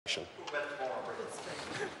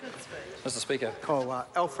Mr Speaker.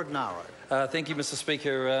 Alfred Naro. Thank you, Mr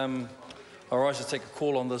Speaker. I rise to take a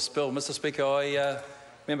call on this bill. Mr Speaker, I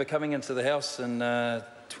remember coming into the House in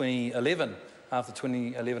 2011, after the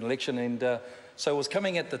 2011 election, and so I was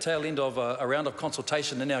coming at the tail end of a round of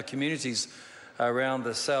consultation in our communities around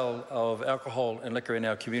the sale of alcohol and liquor in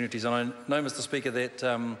our communities. And I know, Mr Speaker, that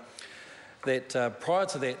prior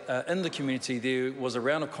to that, in the community, there was a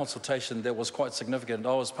round of consultation that was quite significant.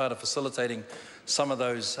 I was part of facilitating some of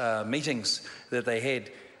those meetings that they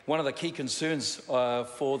had. One of the key concerns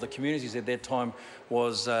for the communities at that time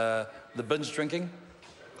was the binge drinking,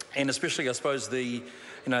 and especially, I suppose, the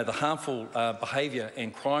harmful behaviour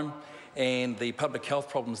and crime, and the public health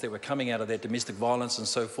problems that were coming out of that, domestic violence and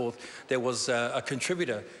so forth, that was a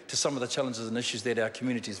contributor to some of the challenges and issues that our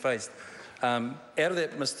communities faced. Out of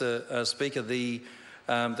that, Mr Speaker, the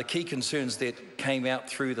key concerns that came out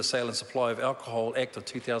through the Sale and Supply of Alcohol Act of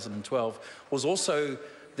 2012 was also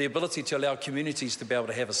the ability to allow communities to be able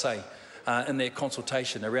to have a say in their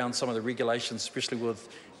consultation around some of the regulations, especially with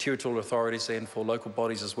territorial authorities and for local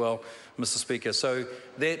bodies as well, Mr Speaker. So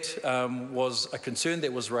that was a concern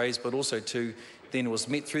that was raised, but also then was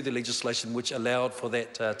met through the legislation which allowed for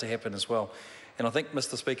that to happen as well. And I think,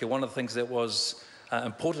 Mr Speaker, one of the things that was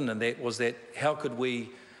important in that was that how could we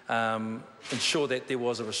ensure that there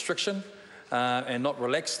was a restriction and not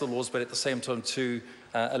relax the laws, but at the same time to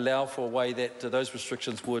allow for a way that those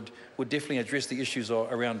restrictions would definitely address the issues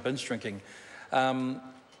around binge drinking.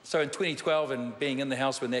 So in 2012, and being in the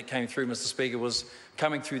House when that came through, Mr Speaker, was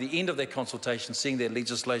coming through the end of that consultation, seeing that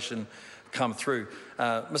legislation come through.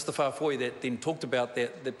 Mr Whāwhoi that then talked about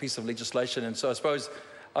that piece of legislation, and so I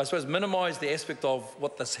suppose minimise the aspect of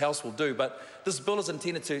what this House will do, but this bill is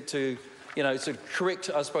intended to correct,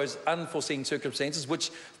 I suppose, unforeseen circumstances, which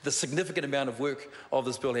the significant amount of work of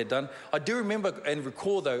this bill had done. I do remember and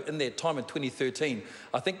recall, though, in that time in 2013,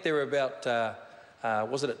 I think there were about,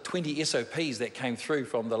 20 SOPs that came through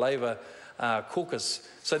from the Labour caucus.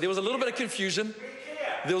 So there was a little bit of confusion.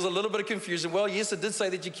 Well, yes, it did say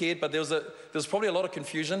that you cared, but there was probably a lot of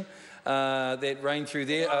confusion that reigned through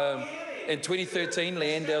there. In 2013,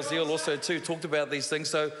 Leanne Dalziel also too talked about these things,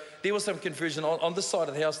 so there was some confusion. On this side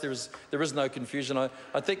of the House, there is no confusion. I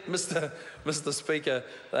think, Mr Speaker,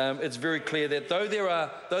 it's very clear that though there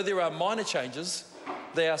are minor changes,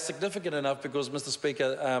 they are significant enough because, Mr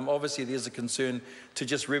Speaker, obviously there's a concern to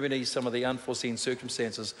just remedy some of the unforeseen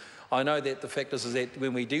circumstances. I know that the fact is that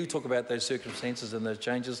when we do talk about those circumstances and those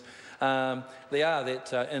changes, they are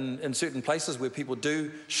that in certain places where people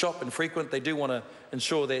do shop and frequent, they do want to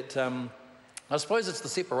ensure that, I suppose it's the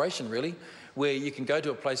separation really, where you can go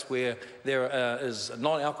to a place where there is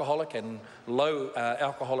non-alcoholic and low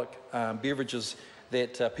alcoholic beverages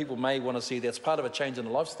that people may want to see. That's part of a change in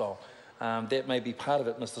the lifestyle. That may be part of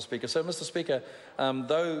it, Mr Speaker. So, Mr Speaker,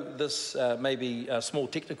 though this may be small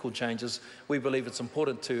technical changes, we believe it's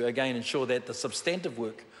important to, again, ensure that the substantive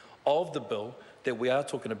work of the bill that we are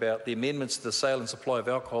talking about, the amendments to the Sale and Supply of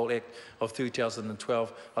Alcohol Act of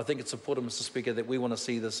 2012, I think it's important, Mr Speaker, that we want to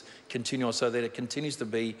see this continue on so that it continues to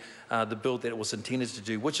be the bill that it was intended to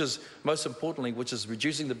do, which is, most importantly, which is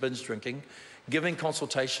reducing the binge drinking, giving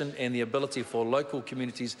consultation and the ability for local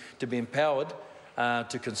communities to be empowered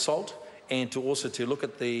to consult, and to also to look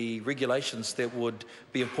at the regulations that would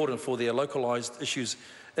be important for their localised issues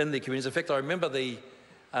in their communities. In fact, I remember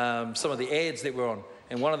some of the ads that were on,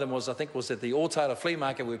 and one of them was, I think, was at the Otara flea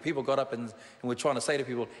market where people got up and were trying to say to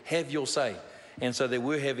people, have your say. And so they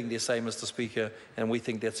were having their say, Mr Speaker, and we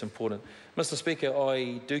think that's important. Mr Speaker,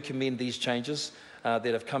 I do commend these changes that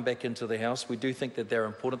have come back into the House. We do think that they're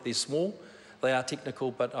important. They're small, they are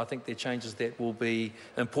technical, but I think they're changes that will be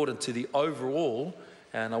important to the overall,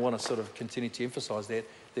 and I want to sort of continue to emphasise that,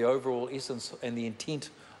 the overall essence and the intent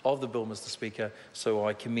of the bill, Mr Speaker. So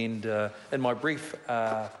I commend, in my brief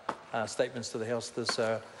statements to the House, this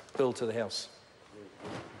bill to the House.